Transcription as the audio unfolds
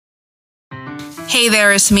Hey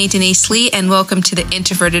there, it's me, Denise Lee, and welcome to the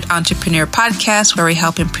Introverted Entrepreneur Podcast, where we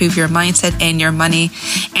help improve your mindset and your money.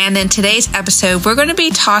 And in today's episode, we're going to be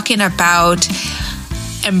talking about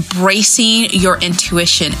embracing your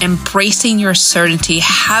intuition, embracing your certainty,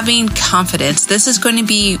 having confidence. This is going to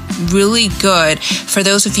be really good for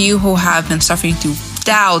those of you who have been suffering through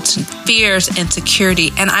doubts and fears, insecurity.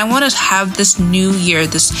 And I want to have this new year,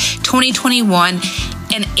 this 2021,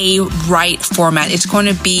 in a right format. It's going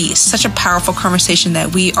to be such a powerful conversation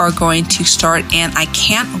that we are going to start, and I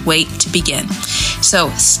can't wait to begin. So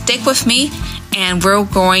stick with me, and we're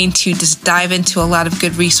going to just dive into a lot of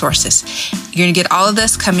good resources. You're going to get all of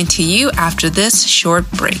this coming to you after this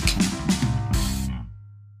short break.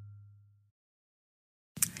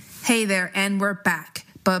 Hey there, and we're back.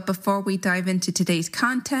 But before we dive into today's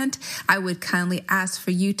content, I would kindly ask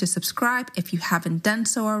for you to subscribe if you haven't done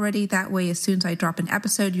so already. That way, as soon as I drop an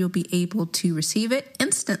episode, you'll be able to receive it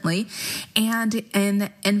instantly. And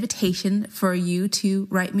an invitation for you to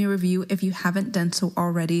write me a review if you haven't done so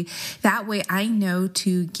already. That way, I know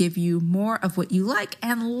to give you more of what you like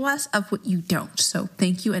and less of what you don't. So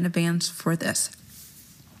thank you in advance for this.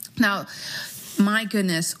 Now, my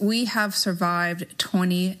goodness, we have survived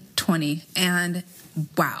 2020, and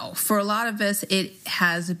wow, for a lot of us, it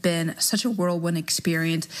has been such a whirlwind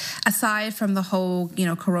experience. Aside from the whole,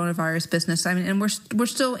 coronavirus business, and we're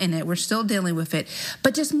still in it, we're still dealing with it.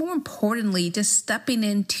 But just more importantly, just stepping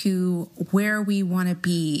into where we want to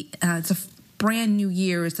be. It's a brand new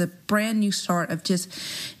year, it's a brand new start of just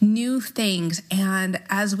new things. And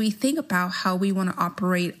as we think about how we want to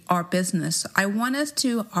operate our business, I want us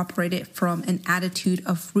to operate it from an attitude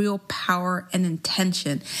of real power and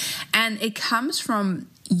intention. And it comes from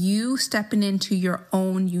you stepping into your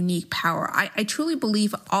own unique power. I truly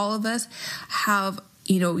believe all of us have,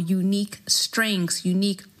 unique strengths,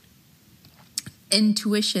 unique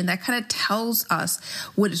intuition that kind of tells us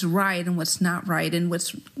what is right and what's not right, and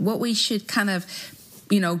what we should kind of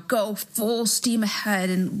go full steam ahead,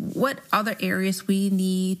 and what other areas we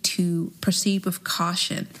need to proceed with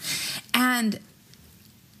caution. And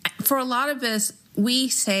for a lot of us, we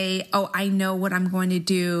say, I know what I'm going to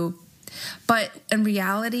do. But in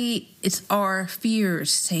reality, it's our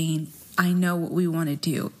fears saying, I know what we want to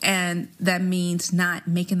do. And that means not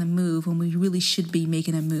making the move when we really should be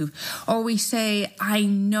making a move. Or we say, I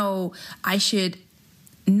know I should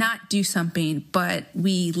not do something, but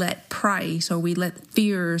we let price or we let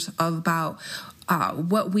fears about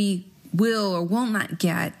what we will or will not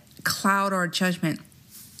get cloud our judgment.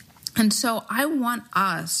 And so I want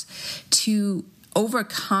us to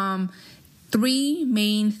overcome three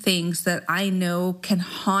main things that I know can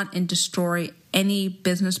haunt and destroy any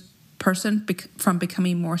business person from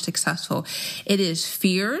becoming more successful. It is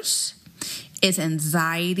fears, it's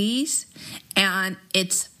anxieties, and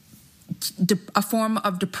it's a form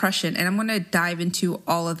of depression. And I'm going to dive into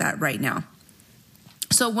all of that right now.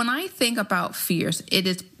 So when I think about fears,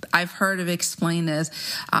 I've heard it explained as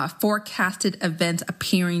forecasted events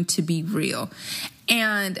appearing to be real.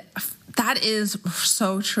 And that is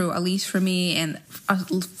so true, at least for me and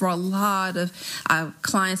for a lot of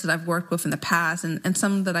clients that I've worked with in the past, and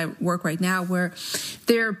some that I work right now, where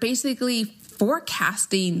they're basically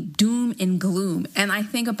forecasting doom and gloom. And I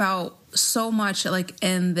think about so much like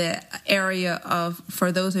in the area of,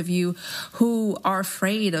 for those of you who are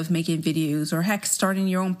afraid of making videos, or heck, starting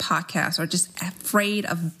your own podcast, or just afraid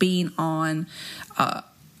of being on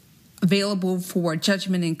available for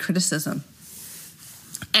judgment and criticism.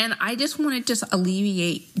 And I just want to just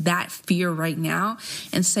alleviate that fear right now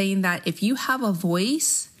and saying that if you have a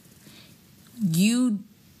voice,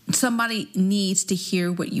 somebody needs to hear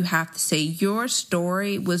what you have to say. Your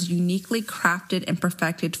story was uniquely crafted and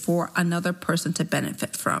perfected for another person to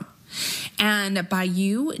benefit from. And by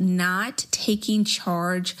you not taking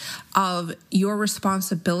charge of your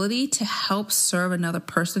responsibility to help serve another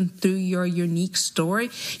person through your unique story,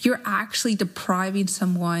 you're actually depriving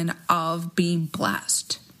someone of being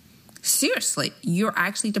blessed. Seriously, you're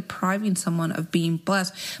actually depriving someone of being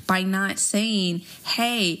blessed by not saying,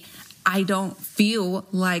 hey, I don't feel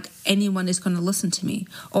like anyone is going to listen to me,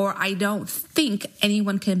 or I don't think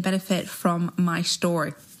anyone can benefit from my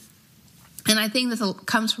story. And I think this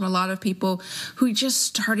comes from a lot of people who are just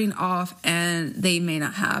starting off, and they may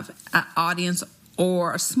not have an audience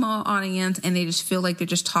or a small audience, and they just feel like they're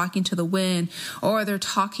just talking to the wind, or they're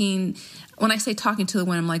talking. When I say talking to the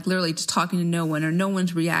wind, I'm like literally just talking to no one, or no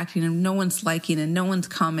one's reacting, and no one's liking, and no one's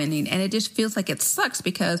commenting. And it just feels like it sucks,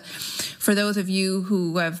 because for those of you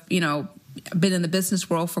who have, been in the business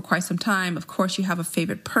world for quite some time, of course you have a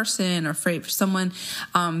favorite person or someone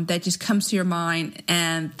that just comes to your mind,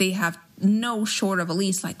 and they have no short of at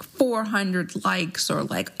least like 400 likes or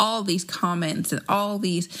like all these comments and all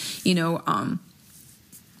these,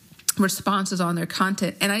 responses on their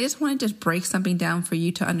content. And I just want to just break something down for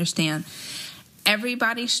you to understand.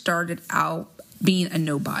 Everybody started out being a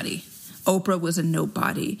nobody. Oprah was a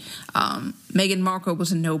nobody. Meghan Markle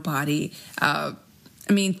was a nobody.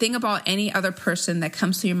 Think about any other person that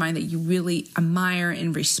comes to your mind that you really admire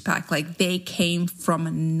and respect. Like, they came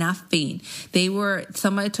from nothing.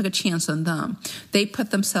 Somebody took a chance on them. They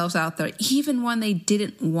put themselves out there, even when they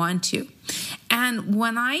didn't want to. And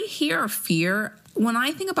when I hear fear, when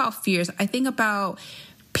I think about fears, I think about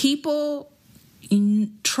people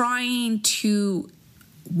trying to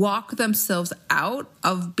walk themselves out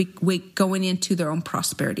of going into their own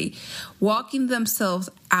prosperity, walking themselves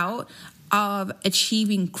out of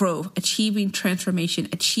achieving growth, achieving transformation,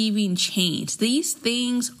 achieving change. These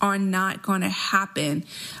things are not going to happen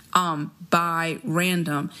by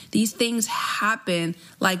random. These things happen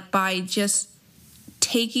like by just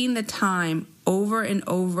taking the time over and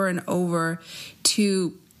over and over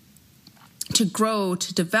to grow,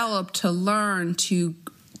 to develop, to learn, to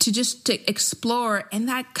explore. And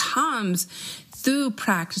that comes through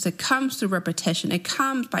practice. It comes through repetition. It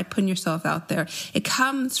comes by putting yourself out there. It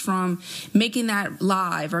comes from making that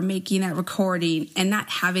live or making that recording and not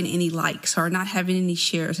having any likes or not having any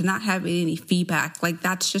shares and not having any feedback. Like,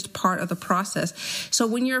 that's just part of the process. So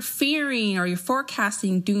when you're fearing or you're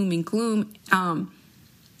forecasting doom and gloom,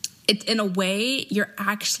 in a way, you're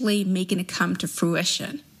actually making it come to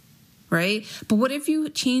fruition, right? But what if you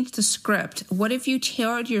change the script? What if you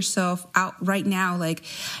tell yourself out right now, like,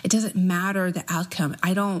 it doesn't matter the outcome.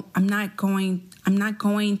 I'm not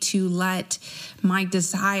going to let my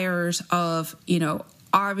desires of,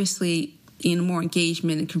 obviously, more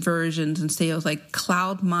engagement and conversions and sales, like,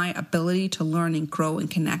 cloud my ability to learn and grow and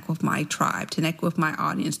connect with my tribe, to connect with my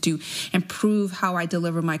audience, to improve how I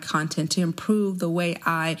deliver my content, to improve the way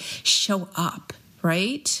I show up,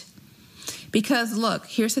 right? Because look,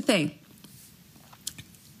 here's the thing.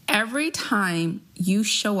 Every time you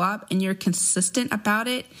show up and you're consistent about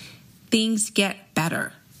it, things get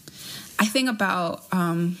better. I think about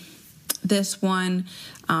this one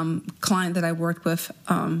client that I worked with,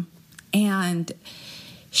 and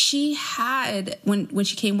she had, when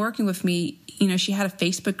she came working with me, she had a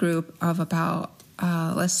Facebook group of about,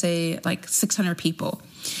 let's say, like 600 people.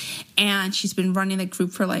 And she's been running the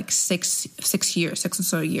group for like 6 years.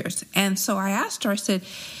 And so I asked her, I said,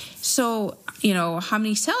 so, how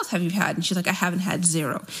many sales have you had? And she's like, I haven't had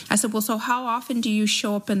 0. I said, well, so how often do you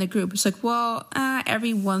show up in the group? It's like, well,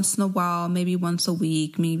 every once in a while, maybe once a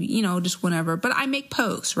week, maybe, just whenever. But I make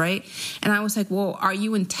posts, right? And I was like, well, are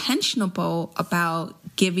you intentional about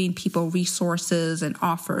giving people resources and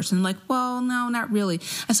offers? And like, well, no, not really.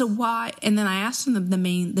 I said, why? And then I asked them the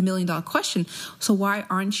 $1 million question. So why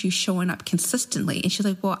aren't you showing up consistently? And she's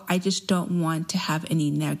like, well, I just don't want to have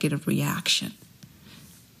any negative reaction.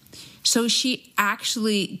 So she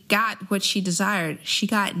actually got what she desired. She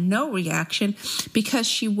got no reaction because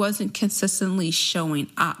she wasn't consistently showing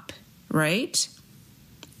up, right?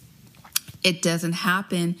 It doesn't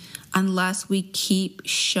happen unless we keep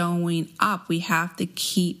showing up. We have to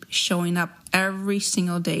keep showing up every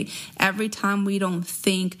single day. Every time we don't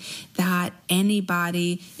think that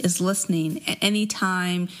anybody is listening,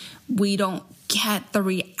 anytime we don't get the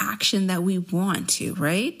reaction that we want to,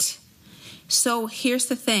 right? So here's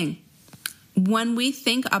the thing. When we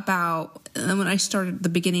think about, when I started the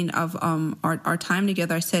beginning of our time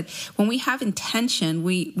together, I said, when we have intention,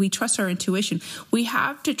 we trust our intuition. We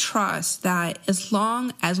have to trust that as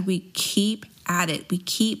long as we keep at it, we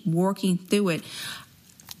keep working through it.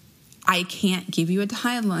 I can't give you a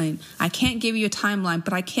timeline.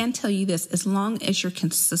 But I can tell you this: as long as you're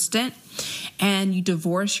consistent and you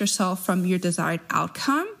divorce yourself from your desired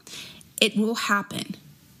outcome, it will happen.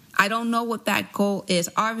 I don't know what that goal is.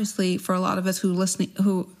 Obviously, for a lot of us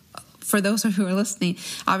for those who are listening,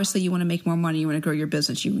 obviously you want to make more money, you want to grow your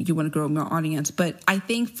business, you want to grow more audience. But I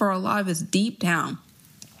think for a lot of us deep down,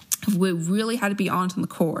 we really had to be honest in the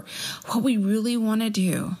core. What we really want to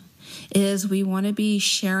do is we want to be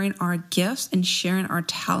sharing our gifts and sharing our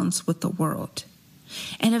talents with the world.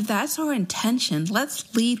 And if that's our intention,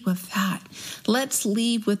 let's lead with that. Let's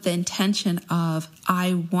lead with the intention of,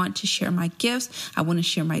 I want to share my gifts. I want to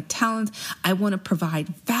share my talents. I want to provide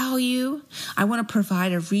value. I want to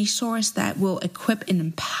provide a resource that will equip and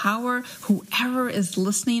empower whoever is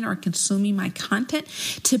listening or consuming my content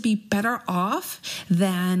to be better off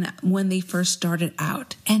than when they first started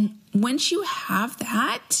out. And once you have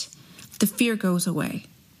that, the fear goes away.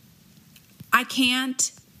 I can't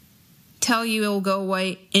tell you it will go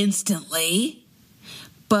away instantly,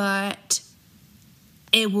 but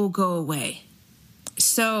it will go away.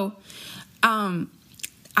 So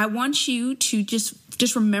I want you to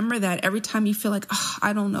just remember that every time you feel like, oh,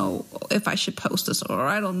 I don't know if I should post this, or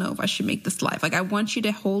I don't know if I should make this live. Like, I want you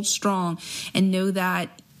to hold strong and know that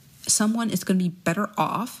someone is going to be better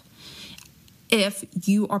off if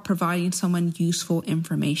you are providing someone useful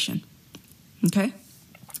information. Okay?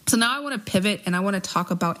 So now I want to pivot and I want to talk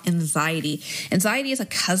about anxiety. Anxiety is a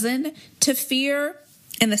cousin to fear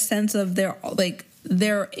in the sense of they're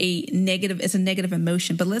a negative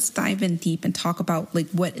emotion. But let's dive in deep and talk about like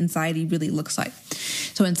what anxiety really looks like.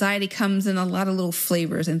 So anxiety comes in a lot of little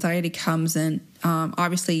flavors. Anxiety comes in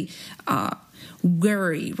obviously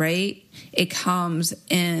worry, right? It comes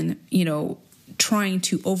in, trying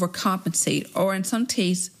to overcompensate, or in some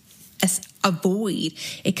case, avoid.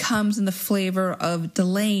 It comes in the flavor of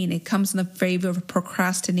delaying. It comes in the flavor of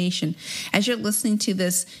procrastination. As you're listening to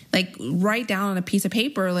this, like, write down on a piece of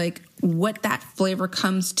paper, like, what that flavor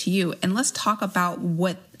comes to you. And let's talk about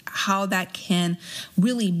how that can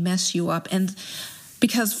really mess you up. And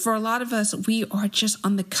because for a lot of us, we are just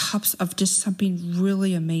on the cusp of just something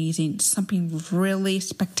really amazing, something really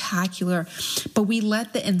spectacular, but we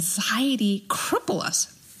let the anxiety cripple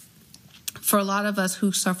us. For a lot of us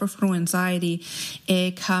who suffer from anxiety,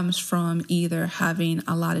 it comes from either having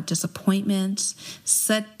a lot of disappointments,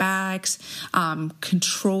 setbacks,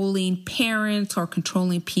 controlling parents or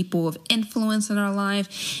controlling people of influence in our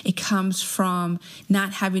life. It comes from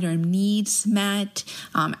not having our needs met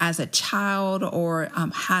as a child, or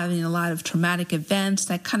having a lot of traumatic events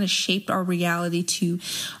that kind of shaped our reality to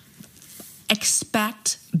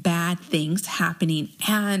expect bad things happening.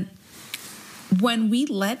 And when we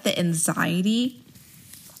let the anxiety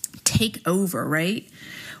take over, right,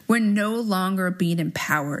 we're no longer being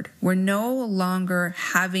empowered. We're no longer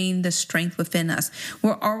having the strength within us.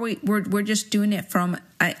 We're just doing it from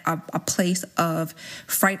a place of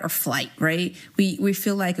fight or flight, right? We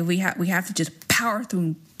feel like we have to just power through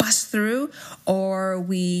and bust through, or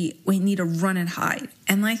we need to run and hide.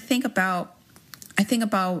 And I think about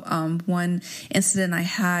one incident I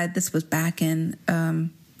had. This was back in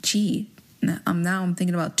now I'm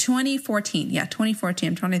thinking about 2014. Yeah, 2014.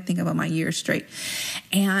 I'm trying to think about my years straight.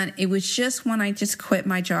 And it was just when I just quit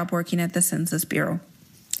my job working at the Census Bureau.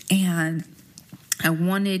 And I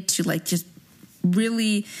wanted to just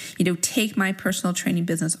really, take my personal training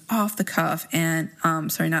business off the cuff and,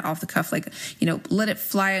 not off the cuff, let it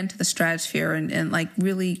fly into the stratosphere and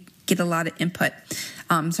really get a lot of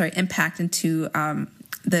impact into,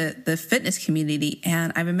 the fitness community.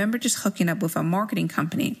 And I remember just hooking up with a marketing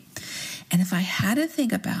company. And if I had to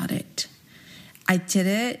think about it, I did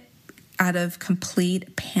it out of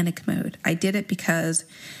complete panic mode. I did it because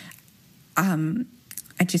I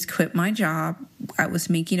just quit my job. I was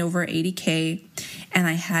making over $80K, and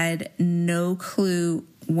I had no clue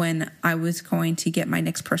when I was going to get my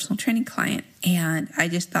next personal training client. And I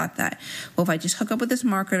just thought that, well, if I just hook up with this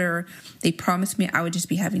marketer, they promised me I would just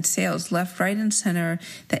be having sales left, right, and center,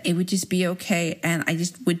 that it would just be okay. And I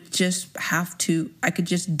could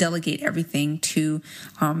just delegate everything to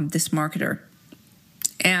this marketer.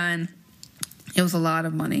 And it was a lot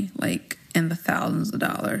of money, like in the thousands of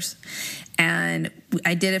dollars. And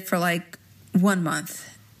I did it for 1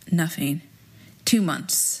 month, nothing. 2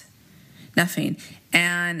 months, nothing.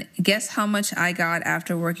 And guess how much I got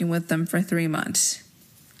after working with them for 3 months?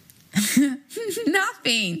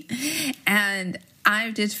 Nothing. And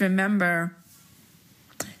I just remember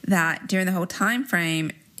that during the whole time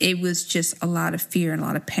frame, it was just a lot of fear and a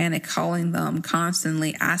lot of panic, calling them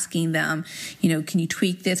constantly, asking them, can you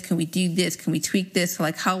tweak this? Can we do this? Can we tweak this?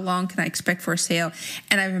 How long can I expect for a sale?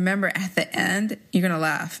 And I remember at the end, you're going to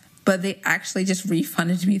laugh, but they actually just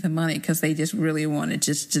refunded me the money because they just really wanted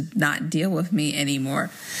just to not deal with me anymore.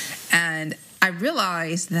 And I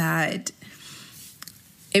realized that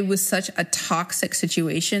it was such a toxic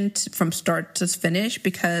situation from start to finish,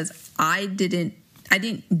 because I didn't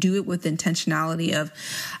do it with intentionality of,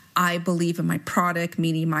 I believe in my product,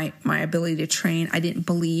 meaning my ability to train. I didn't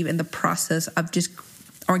believe in the process of just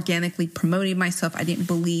organically promoting myself. I didn't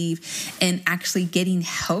believe in actually getting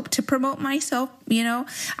help to promote myself.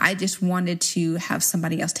 I just wanted to have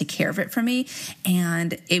somebody else take care of it for me.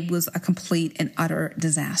 And it was a complete and utter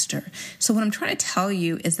disaster. So what I'm trying to tell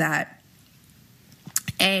you is that,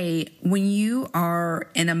 when you are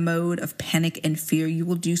in a mode of panic and fear, you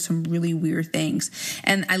will do some really weird things.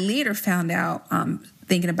 And I later found out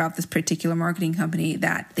thinking about this particular marketing company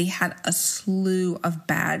that they had a slew of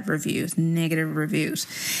bad reviews, negative reviews.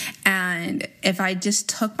 And if I just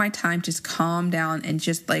took my time, just calm down and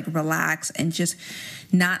just like relax and just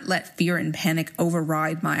not let fear and panic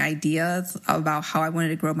override my ideas about how I wanted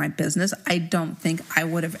to grow my business, I don't think I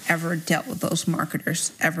would have ever dealt with those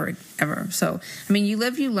marketers ever. So, I mean, you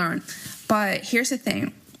live, you learn. But here's the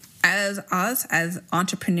thing. As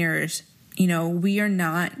entrepreneurs, we are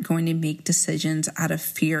not going to make decisions out of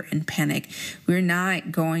fear and panic. We're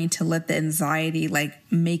not going to let the anxiety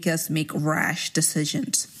make us make rash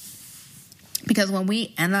decisions. Because when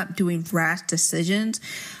we end up doing rash decisions,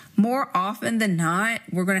 more often than not,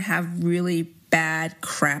 we're going to have really bad,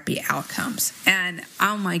 crappy outcomes. And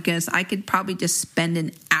oh my goodness, I could probably just spend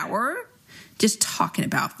an hour just talking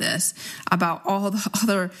about this, about all the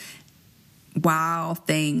other wow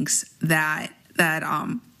things that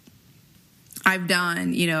I've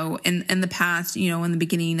done, in the past, in the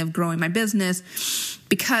beginning of growing my business,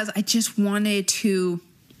 because I just wanted to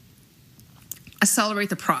accelerate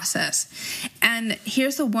the process. And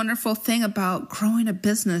here's the wonderful thing about growing a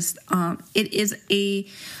business. It is a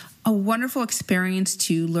wonderful experience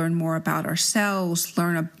to learn more about ourselves,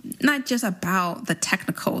 not just about the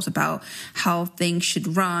technicals, about how things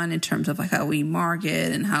should run in terms of how we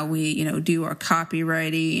market and how we, do our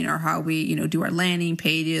copywriting, or how we, do our landing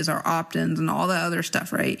pages, our opt-ins and all the other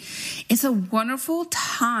stuff, right? It's a wonderful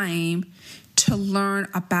time to learn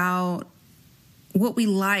about what we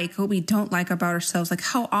like, what we don't like about ourselves. Like,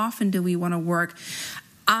 how often do we want to work?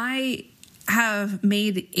 I have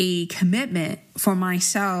made a commitment for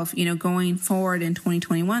myself, going forward in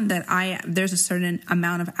 2021, that there's a certain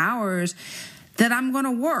amount of hours that I'm going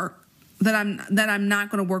to work, that I'm not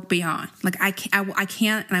going to work beyond. Like, I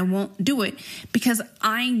can't and I won't do it, because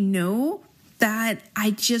I know that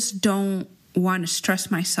I just don't want to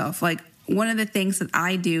stress myself. Like, one of the things that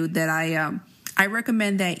I do that I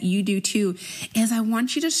recommend that you do too, is I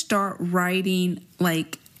want you to start writing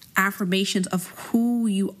affirmations of who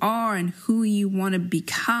you are and who you want to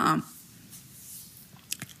become,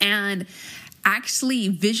 and actually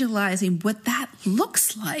visualizing what that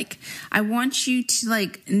looks like. I want you to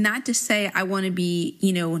not to say, I want to be,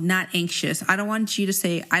 not anxious. I don't want you to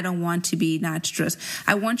say, I don't want to be not stressed.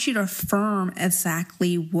 I want you to affirm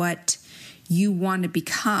exactly what you want to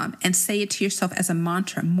become, and say it to yourself as a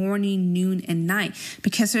mantra, morning, noon, and night.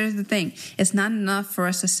 Because here's the thing. It's not enough for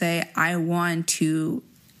us to say, I want to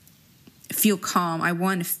feel calm. I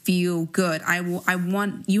want to feel good.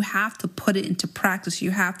 You have to put it into practice.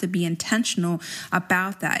 You have to be intentional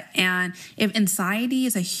about that. And if anxiety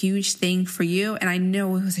is a huge thing for you, and I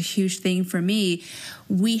know it was a huge thing for me,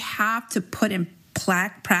 we have to put in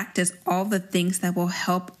practice all the things that will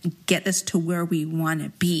help get us to where we want to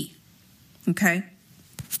be. Okay.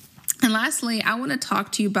 And lastly, I want to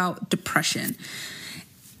talk to you about depression.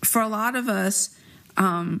 For a lot of us,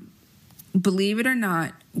 believe it or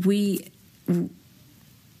not,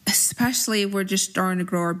 especially if we're just starting to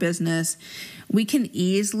grow our business, we can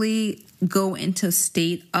easily go into a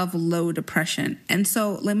state of low depression. And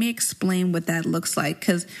so let me explain what that looks like,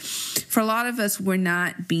 because for a lot of us, we're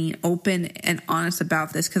not being open and honest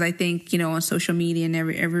about this, because I think, on social media and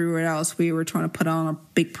everywhere else, we were trying to put on a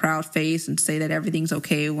big proud face and say that everything's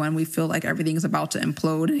okay when we feel like everything's about to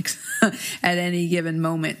implode at any given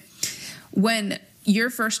moment. When you're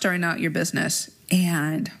first starting out your business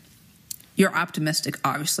and you're optimistic,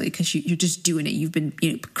 obviously, because you're just doing it. You've been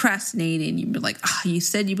procrastinating. You've been you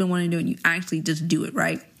said you've been wanting to do it, and you actually just do it,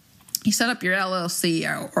 right? You set up your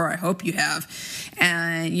LLC, or I hope you have,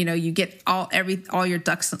 and you get all your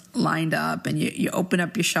ducks lined up, and you open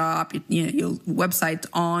up your shop. Your website's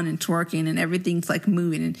on and it's working, and everything's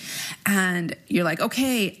moving, and you're like,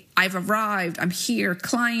 okay, I've arrived. I'm here.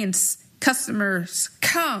 Clients, customers,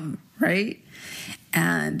 come, right?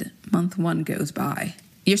 And month 1 goes by.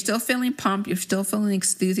 You're still feeling pumped. You're still feeling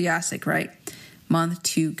enthusiastic, right? Month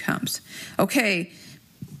 2 comes. Okay,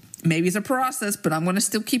 maybe it's a process, but I'm going to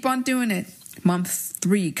still keep on doing it. Month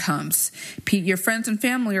 3 comes. Your friends and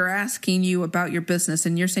family are asking you about your business,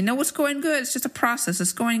 and you're saying, no, it's going good. It's just a process.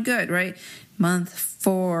 It's going good, right? Month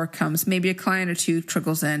 4 comes. Maybe a client or 2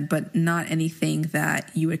 trickles in, but not anything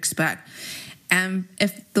that you expect. And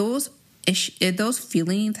if those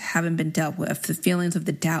feelings haven't been dealt with, the feelings of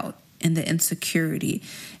the doubt and the insecurity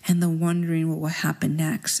and the wondering what will happen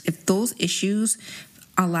next, if those issues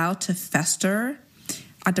are allowed to fester,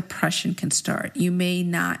 a depression can start. You may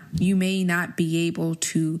not be able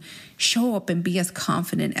to show up and be as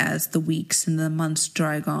confident as the weeks and the months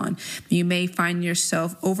drag on. You may find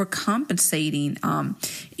yourself overcompensating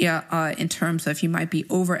in terms of you might be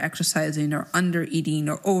over exercising or under eating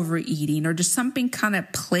or overeating, or just something kind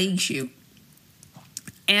of plagues you.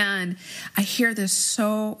 And I hear this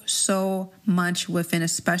so much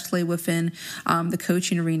especially within the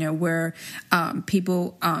coaching arena, where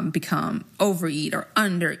people become overeat or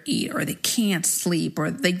undereat, or they can't sleep,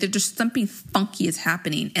 or they're just something funky is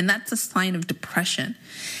happening. And that's a sign of depression.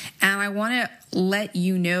 And I want to let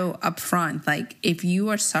you know up front, like, if you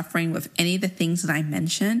are suffering with any of the things that I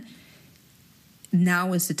mentioned,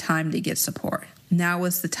 now is the time to get support. Now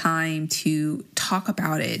is the time to talk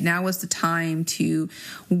about it. Now is the time to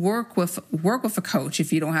work with a coach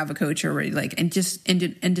if you don't have a coach already. And just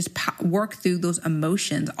work through those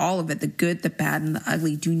emotions, all of it, the good, the bad, and the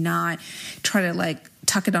ugly. Do not try to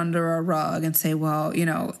tuck it under a rug and say, well,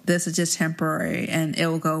 this is just temporary and it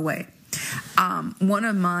will go away. One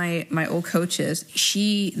of my old coaches,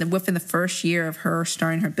 within the first year of her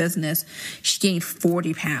starting her business, she gained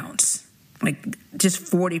 40 pounds. Just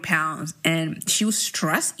 40 pounds. And she was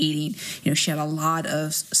stress eating. She had a lot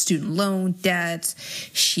of student loan debts.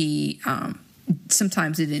 She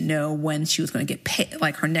sometimes didn't know when she was going to get paid,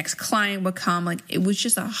 her next client would come. It was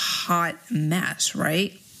just a hot mess,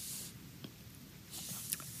 right?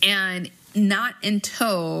 And not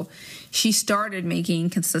until she started making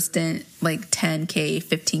consistent 10K,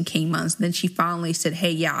 15K months, then she finally said, hey,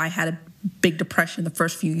 yeah, I had a big depression the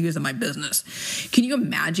first few years of my business. Can you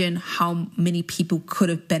imagine how many people could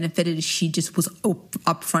have benefited if she just was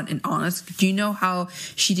upfront and honest? Do you know how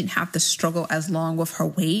she didn't have to struggle as long with her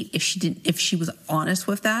weight if she was honest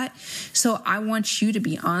with that? So I want you to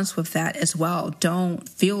be honest with that as well. Don't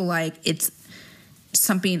feel like it's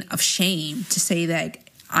something of shame to say that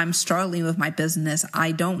I'm struggling with my business.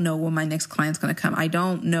 I don't know when my next client's going to come. I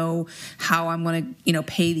don't know how I'm going to,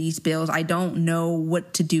 pay these bills. I don't know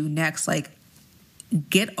what to do next.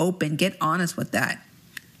 Get open, get honest with that.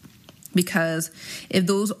 Because if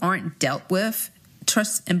those aren't dealt with,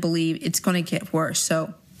 trust and believe it's going to get worse.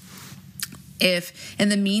 So if in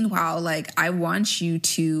the meanwhile, I want you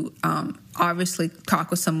to obviously talk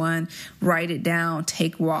with someone, write it down,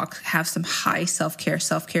 take walks, have some high self-care.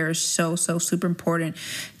 Self-care is so super important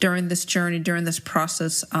during this journey, during this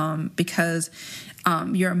process, because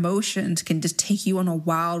your emotions can just take you on a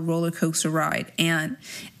wild roller coaster ride, and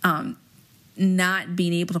not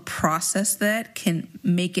being able to process that can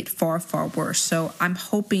make it far worse. So I'm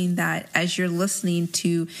hoping that as you're listening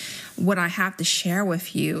to what I have to share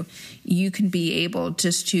with you, you can be able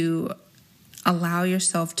just to allow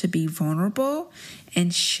yourself to be vulnerable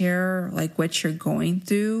and share what you're going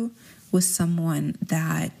through with someone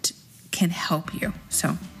that can help you.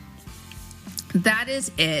 So that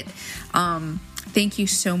is it. Thank you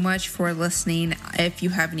so much for listening. If you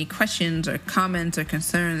have any questions or comments or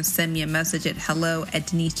concerns, send me a message at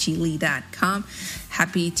hello@deniseglee.com.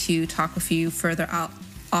 Happy to talk with you further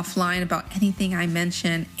offline about anything I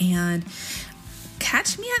mentioned. And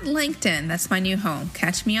catch me at LinkedIn. That's my new home.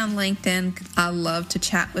 Catch me on LinkedIn. I love to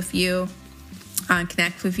chat with you.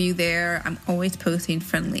 Connect with you there. I'm always posting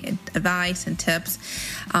friendly advice and tips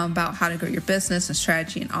about how to grow your business and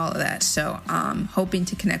strategy and all of that. So I'm hoping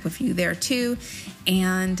to connect with you there too.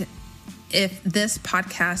 And if this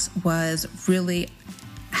podcast was really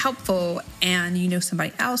helpful and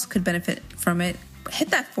somebody else could benefit from it, hit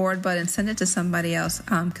that forward button, send it to somebody else,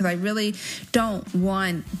 because I really don't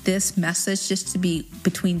want this message just to be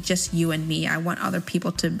between just you and me. I want other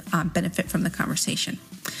people to benefit from the conversation.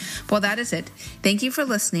 Well, that is it. Thank you for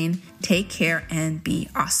listening. Take care and be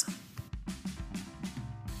awesome.